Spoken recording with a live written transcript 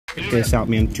Check this out,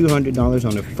 man. $200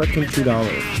 on a freaking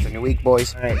 $2. It's a new week,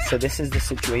 boys. All right, so this is the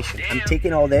situation. I'm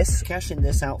taking all this, cashing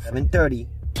this out, 7:30.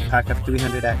 Pack up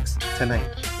 300X tonight.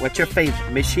 What's your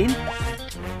favorite, machine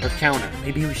or counter?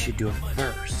 Maybe we should do it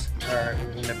first. Or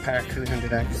we're gonna pack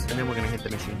 300X, and then we're gonna hit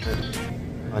the machine.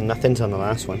 Nothing's on the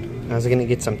last one. I was gonna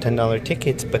get some $10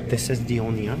 tickets, but this is the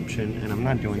only option, and I'm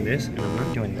not doing this, and I'm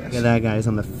not doing this. Look at that, guys,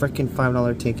 on the freaking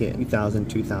 $5 ticket. 2,000,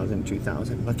 2,000,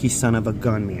 2,000. Lucky son of a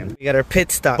gun, man. We got our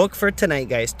pit stop. Book for tonight,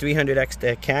 guys. 300X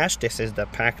to cash. This is the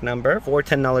pack number. 4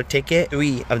 $10 ticket.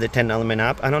 3 of the $10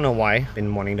 Monop. I don't know why.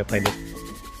 Been wanting to play this.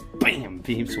 Bam,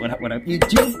 peeps. What up,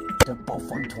 YouTube? They're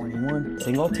both on 21.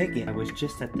 Single ticket. I was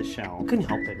just at the Shell. Couldn't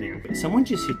help it, man. But someone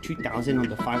just hit 2,000 on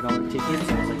the $5 ticket.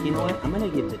 So I was like, you know what? I'm gonna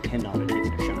give the $10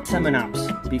 ticket a shot. Some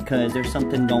Monops, because there's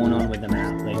something going on with the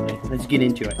map lately. Let's get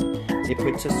into it. It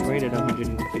puts us right at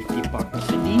 150 bucks.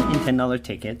 50 and $10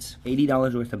 tickets.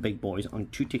 $80 worth of big boys on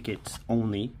 2 tickets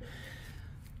only.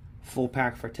 Full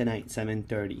pack for tonight,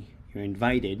 7:30. You're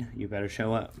invited. You better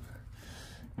show up.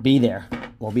 Be there.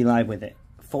 We'll be live with it.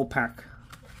 Full pack.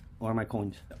 Or my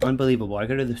coins. Unbelievable. I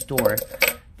go to the store.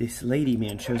 This lady,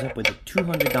 man, shows up with a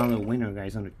 $200 winner,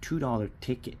 guys, on a $2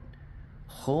 ticket.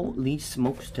 Holy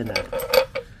smokes to that.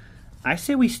 I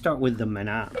say we start with the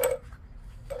Monop.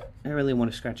 I really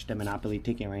want to scratch the Monopoly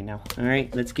ticket right now.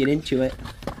 Alright, let's get into it.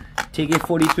 Ticket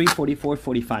 43, 44,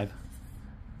 45.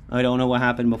 I don't know what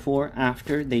happened before,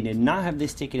 after. They did not have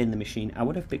this ticket in the machine. I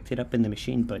would have picked it up in the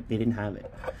machine, but they didn't have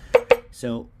it.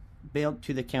 So, bailed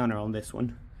to the counter on this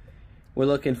one. We're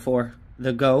looking for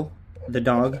the go, the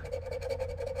dog,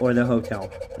 or the hotel.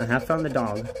 I have found the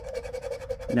dog.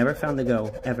 Never found the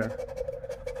go, ever.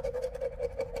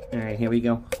 Alright, here we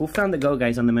go. Who found the go,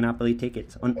 guys, on the Monopoly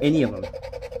tickets? On any of them?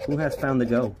 Who has found the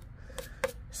go?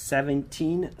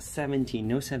 17, 17.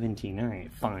 No 17.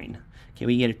 Alright, fine. Okay,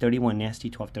 we get a 31, nasty,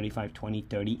 12, 35, 20,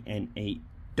 30, and 8.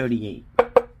 38.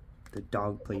 The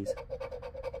dog, please.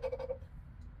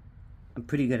 I'm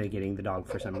pretty good at getting the dog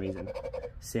for some reason.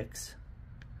 6.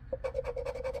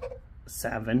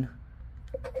 7.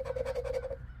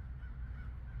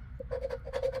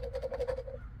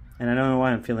 And I don't know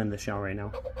why I'm feeling the shell right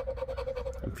now.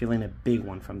 I'm feeling a big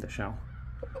one from the shell.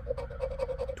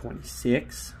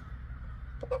 26.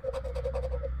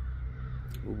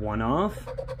 1 off.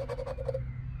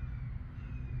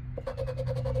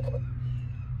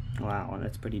 Wow,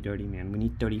 that's pretty dirty, man. We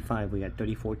need 35. We got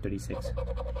 34, 36.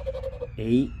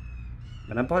 8.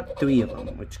 But I bought 3 of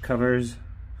them, which covers...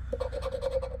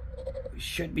 We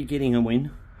should be getting a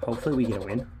win. Hopefully we get a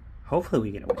win. Hopefully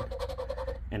we get a win.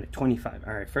 And a 25.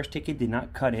 Alright, first ticket did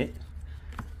not cut it.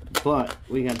 But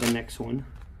we got the next one.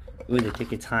 Ooh, the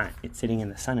ticket's hot. It's sitting in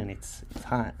the sun and it's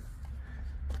hot.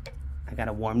 I got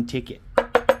a warm ticket.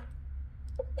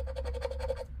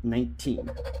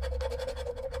 19.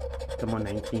 Come on,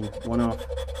 19. 1 off.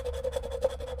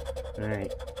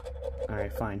 Alright.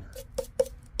 Alright, fine.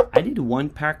 I did 1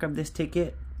 pack of this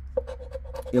ticket.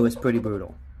 It was pretty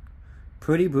brutal.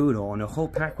 Pretty brutal. On the whole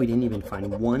pack, we didn't even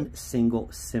find 1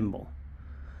 single symbol.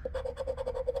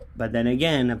 But then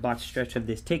again, I bought a stretch of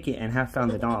this ticket and have found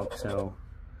the dog, so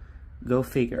go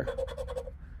figure.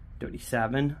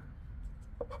 37.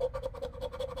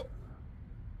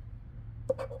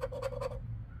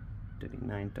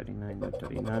 39, 39, no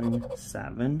 39.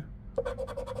 7.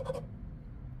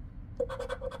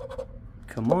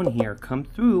 Come on here, come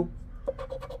through.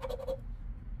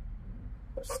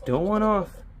 Still 1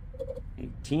 off.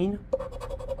 18.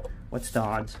 What's the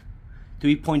odds?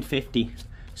 3.50.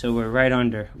 So we're right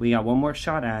under. We got 1 more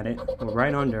shot at it. We're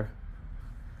right under.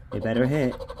 They better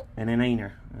hit. And an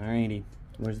einer. Alrighty.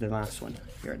 Where's the last one?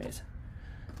 Here it is.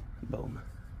 Boom.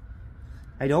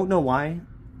 I don't know why.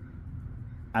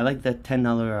 I like the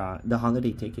 $10 the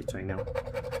holiday tickets right now.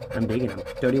 I'm digging them.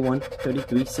 31,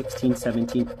 33, 16,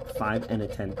 17, 5, and a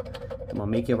 10. Come on,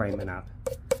 make it right, Monop.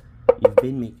 You've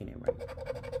been making it right.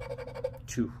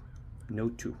 2. No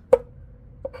 2.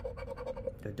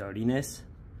 The dirtiness.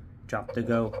 Drop the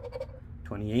go.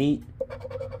 28.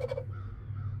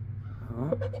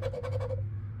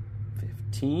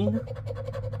 15.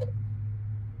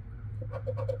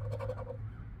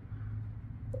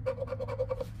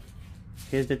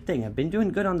 Here's the thing. I've been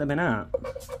doing good on the Monop,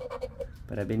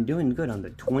 but I've been doing good on the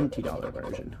 $20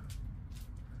 version.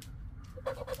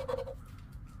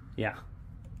 Yeah.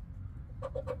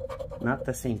 Not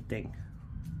the same thing.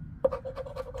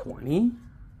 20.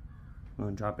 I'm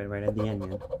gonna drop it right at the end,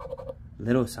 man.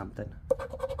 Little something.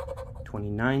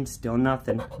 29, still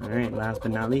nothing. Alright, last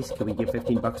but not least, can we get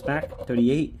 15 bucks back?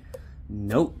 38.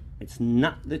 Nope. It's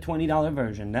not the $20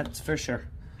 version, that's for sure.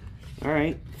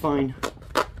 Alright, fine.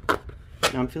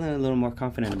 Now I'm feeling a little more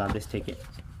confident about this ticket.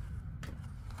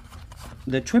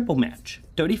 the triple match,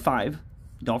 35.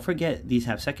 Don't forget, these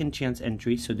have second chance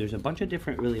entry, so there's a bunch of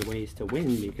different really ways to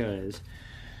win, because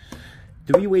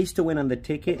 3 ways to win on the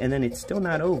ticket, and then it's still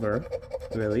not over,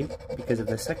 really, because of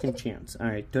the second chance. All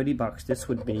right, 30 bucks. This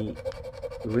would be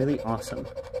really awesome.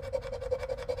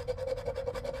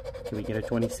 Can we get a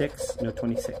 26? No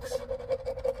 26.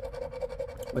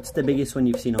 What's the biggest one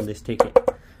you've seen on this ticket?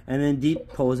 And then Deep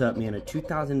pulls up, man, a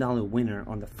 $2,000 winner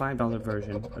on the $5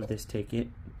 version of this ticket.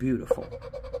 Beautiful.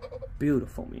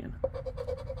 Beautiful, man.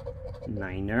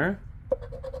 Niner.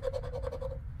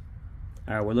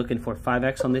 Alright, we're looking for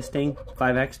 5x on this thing.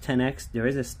 5x, 10x. There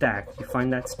is a stack. You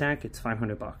find that stack, it's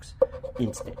 500 bucks.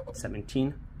 Instant.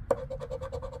 17.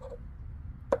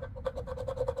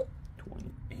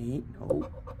 28. No.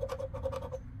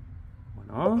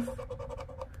 One off.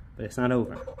 But it's not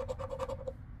over.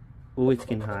 Oh, it's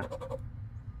getting hot.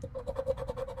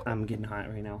 I'm getting hot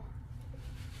right now.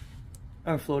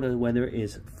 Our Florida weather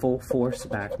is full force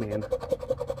back, man.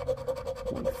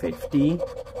 150.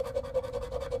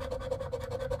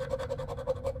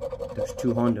 There's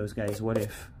 2 Hondos, guys. What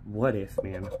if? What if,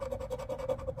 man?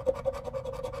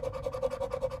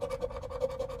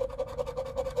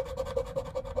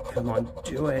 Come on,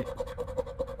 do it.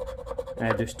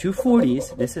 Alright, there's 2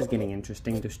 40s. This is getting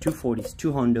interesting. There's 2 40s,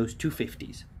 2 Hondos, 2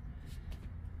 50s.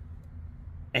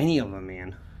 Any of them,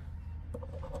 man.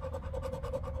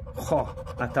 Oh,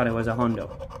 I thought it was a Hondo.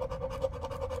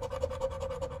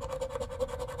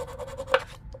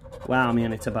 Wow,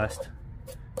 man, it's a bust.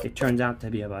 It turns out to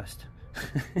be a bust.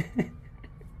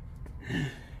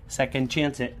 Second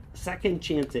chance it. Second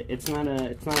chance it. It's not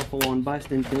a full-on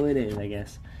bust until it is, I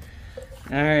guess.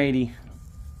 Alrighty.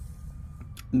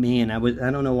 Man, I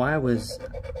don't know why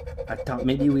I thought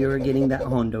maybe we were getting that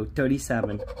Hondo.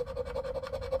 37.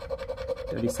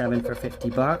 37 for 50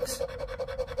 bucks.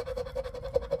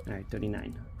 Alright,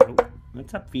 39. Oh,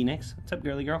 what's up, Phoenix? What's up,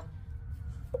 girly girl?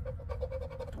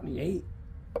 28.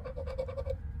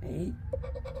 8.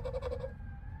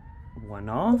 One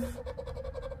off.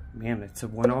 Man, it's a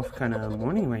one off kind of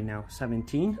morning right now.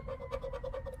 17.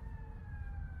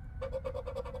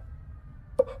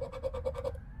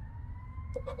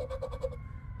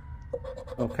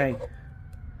 Okay.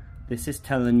 This is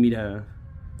telling me to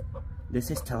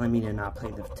not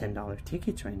play the $10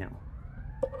 tickets right now.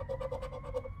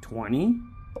 20.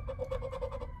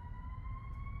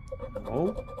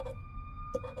 No.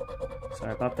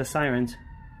 Sorry about the sirens.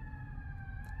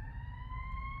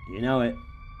 You know it.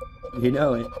 You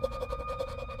know it.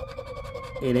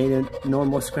 It ain't a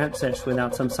normal scratch sesh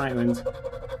without some sirens.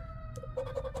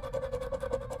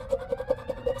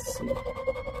 Let's see.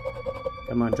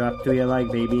 Come on, drop through your leg,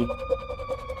 baby.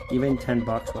 Even 10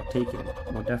 bucks, we'll take it.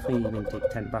 We'll definitely even take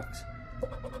 10 bucks.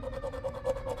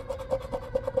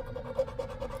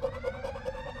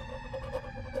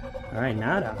 Alright,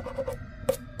 nada.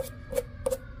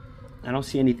 I don't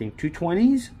see anything. 2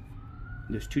 20s?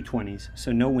 There's 2 20s,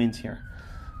 so no wins here.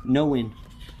 No win.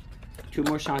 2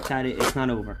 more shots at it. It's not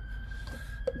over.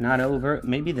 Not over.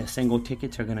 Maybe the single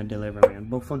tickets are going to deliver, man.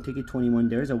 Both on ticket 21.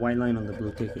 There's a white line on the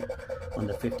blue ticket. On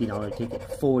the $50 ticket.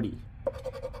 40.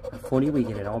 At 40, we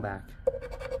get it all back.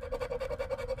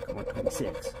 Come on,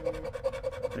 26.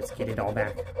 Let's get it all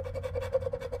back.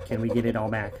 Can we get it all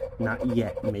back? Not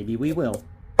yet. Maybe we will.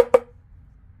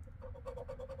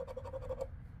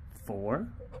 4.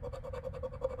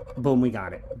 Boom, we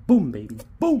got it. Boom, baby.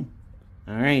 Boom.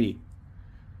 Alrighty.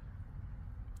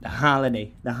 The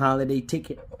holiday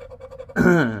ticket.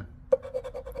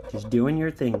 Just doing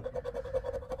your thing.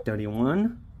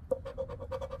 31.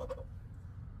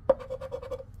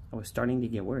 I was starting to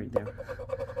get worried there.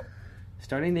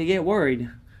 Starting to get worried.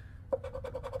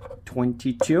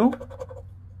 22.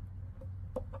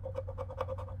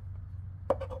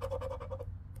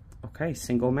 Okay,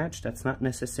 single match. That's not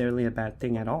necessarily a bad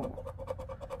thing at all.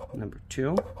 Number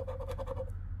 2.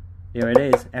 There it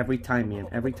is. Every time, man.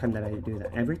 Every time that I do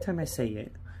that. Every time I say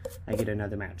it, I get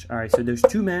another match. Alright, so there's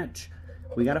 2 match.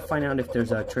 We got to find out if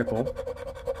there's a triple.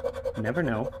 Never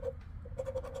know.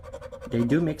 They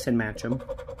do mix and match them.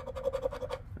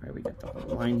 Alright, we got the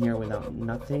whole line here without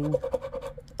nothing.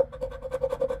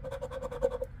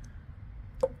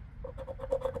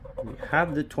 We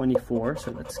have the 24,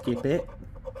 so let's skip it.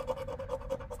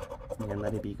 And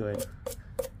let it be good.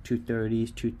 2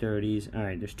 30s, 2 30s.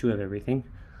 Alright, there's 2 of everything.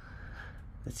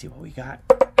 Let's see what we got.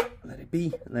 Let it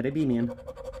be. Let it be, man.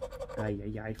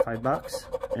 Ay, 5 bucks.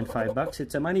 And 5 bucks,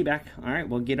 it's a money back. Alright,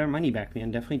 we'll get our money back,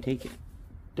 man. Definitely take it.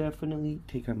 Definitely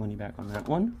take our money back on that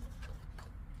one.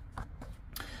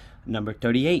 Number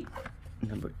 38.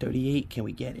 Number 38, can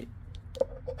we get it?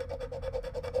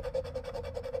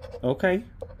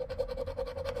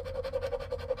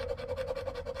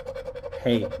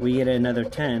 Hey, we get another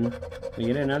 10. We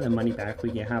get another money back.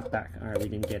 We get half back. Alright, we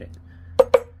didn't get it.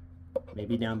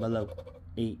 Maybe down below.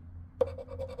 8.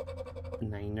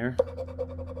 9er.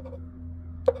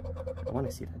 I want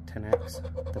to see that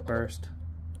 10x. The burst.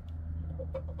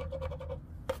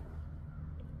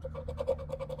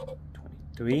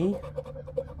 23.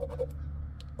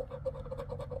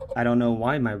 I don't know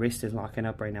why my wrist is locking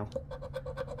up right now.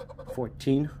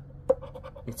 14.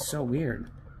 It's so weird.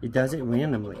 It does it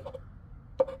randomly.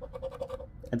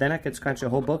 And then I could scratch the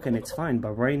whole book and it's fine.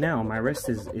 But right now, my wrist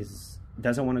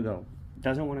doesn't want to go.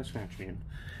 Doesn't want to scratch, man.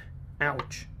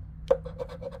 Ouch.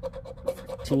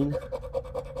 15.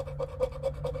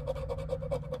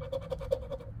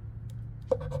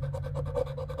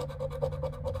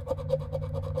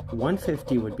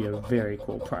 $150 would be a very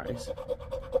cool prize.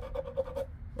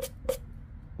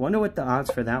 Wonder what the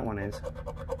odds for that one is.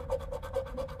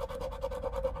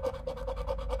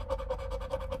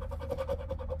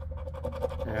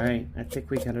 Alright, I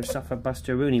think we got ourselves a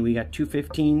Buster Rooney. We got 2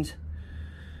 15s.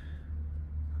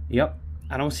 Yep,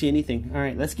 I don't see anything.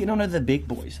 Alright, let's get on to the big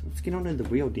boys. Let's get on to the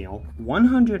real deal.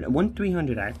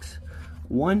 300x.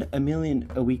 1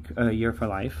 million a year for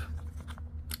life.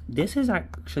 This is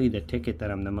actually the ticket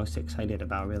that I'm the most excited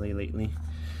about really lately.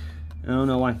 I don't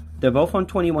know why. They're both on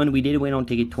 21. We did win on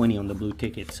ticket 20 on the blue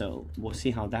ticket, so we'll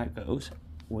see how that goes.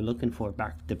 We're looking for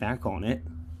back-to-back on it.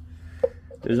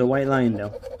 There's a white line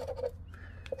though.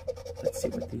 Let's see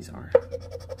what these are.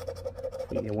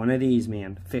 We get one of these,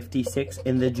 man. 56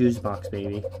 in the juice box,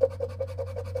 baby.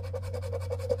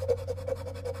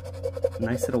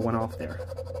 Nice little one off there.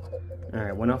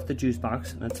 Alright, one off the juice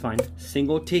box. That's fine.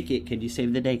 Single ticket. Could you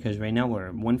save the day? Because right now we're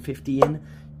 150 in,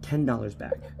 $10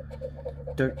 back.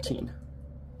 13.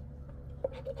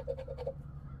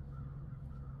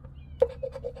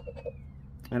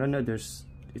 I don't know,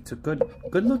 it's a good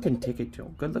looking ticket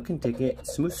too. Good looking ticket,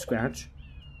 smooth scratch.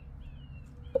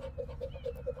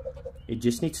 It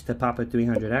just needs to pop a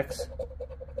 300x.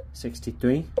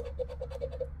 63.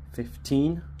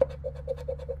 15.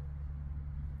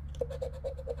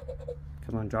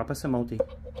 Come on, drop us a multi.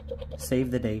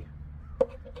 Save the day.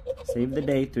 Save the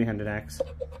day, 300x.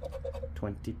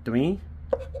 23.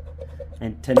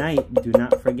 And tonight, do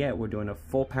not forget, we're doing a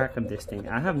full pack of this thing.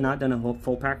 I have not done a whole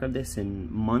full pack of this in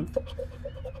a month.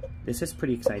 This is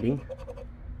pretty exciting.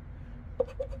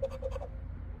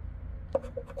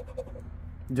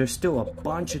 There's still a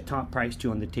bunch of top price too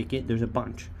on the ticket. There's a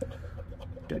bunch.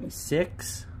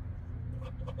 36.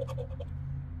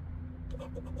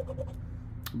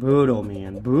 Brutal,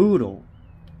 man. Brutal.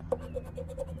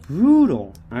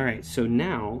 Brutal. Alright, so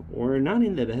now we're not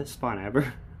in the best spot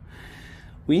ever.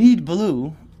 We need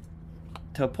blue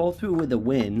to pull through with a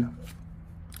win,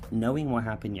 knowing what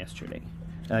happened yesterday.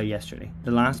 The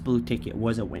last blue ticket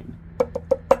was a win.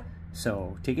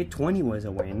 So, ticket 20 was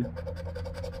a win.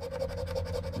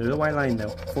 There's a white line though.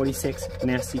 46,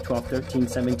 nasty, 12, 13,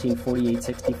 17, 48,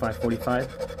 65,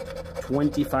 45,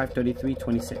 25, 33,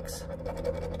 26.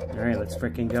 Alright, let's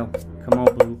freaking go. Come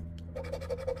on, blue.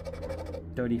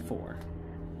 34.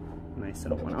 Nice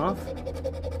little one off.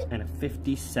 And a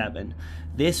 57.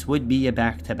 This would be a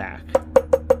back-to-back.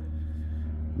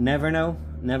 Never know.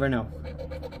 Never know.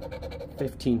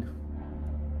 15.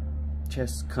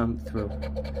 Just come through.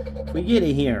 If we get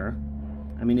it here,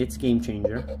 I mean, it's game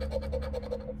changer.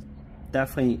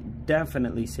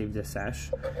 Definitely save the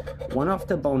sesh. One off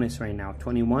the bonus right now.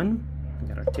 21. We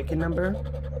got our ticket number.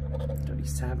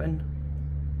 37.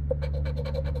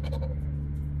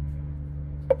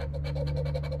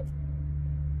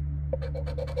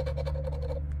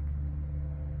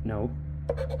 No.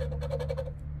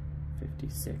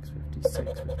 56,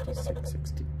 56, 56,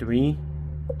 63.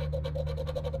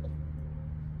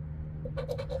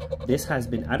 This has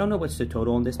been, I don't know what's the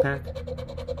total on this pack,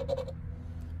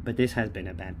 but this has been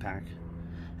a bad pack.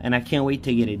 And I can't wait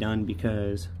to get it done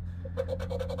because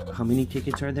how many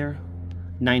tickets are there?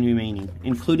 9 remaining,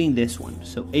 including this one.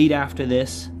 So 8 after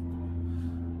this.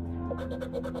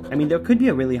 I mean, there could be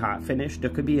a really hot finish. There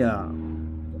could be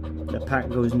the pack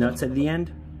goes nuts at the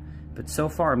end. But so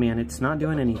far, man, it's not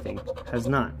doing anything. Has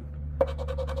not.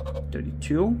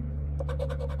 32.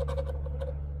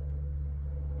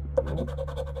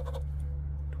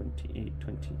 28,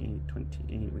 28,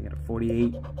 28. We got a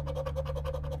 48.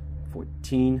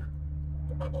 14.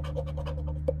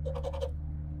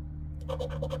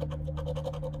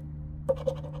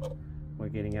 We're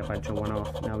getting a bunch of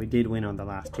one-off. Now, we did win on the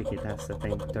last ticket. That's the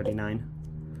thing. 39.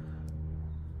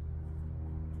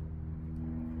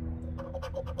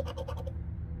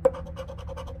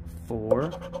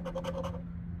 4. 4.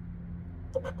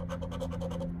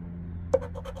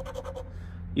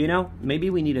 You know, maybe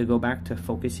we need to go back to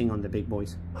focusing on the big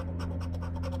boys.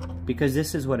 Because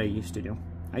this is what I used to do.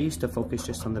 I used to focus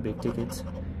just on the big tickets.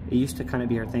 It used to kind of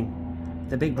be our thing.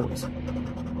 The big boys.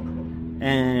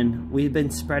 And we've been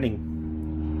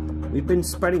spreading. We've been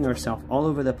spreading ourselves all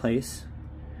over the place.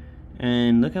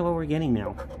 And look at what we're getting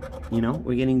now. You know,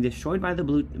 we're getting destroyed by the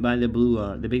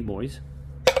big boys.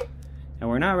 And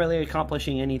we're not really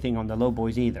accomplishing anything on the low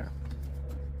boys either.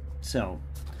 So,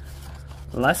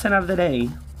 lesson of the day.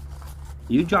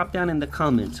 You drop down in the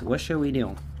comments. What should we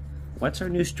do? What's our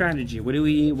new strategy? Where do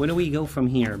we go from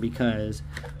here? Because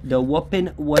the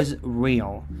whooping was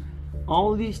real.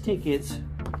 All these tickets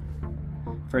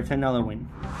for a $10 win.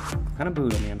 Kind of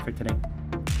brutal, man, for today.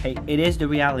 Hey, it is the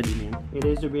reality, man. It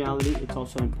is the reality. It's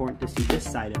also important to see this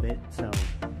side of it. So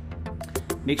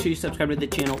make sure you subscribe to the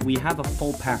channel. We have a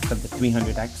full pack of the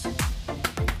 300X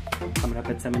coming up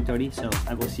at 7:30. So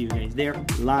I will see you guys there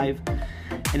live.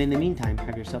 And in the meantime,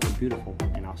 have yourself a beautiful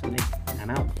and awesome day.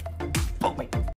 I'm out.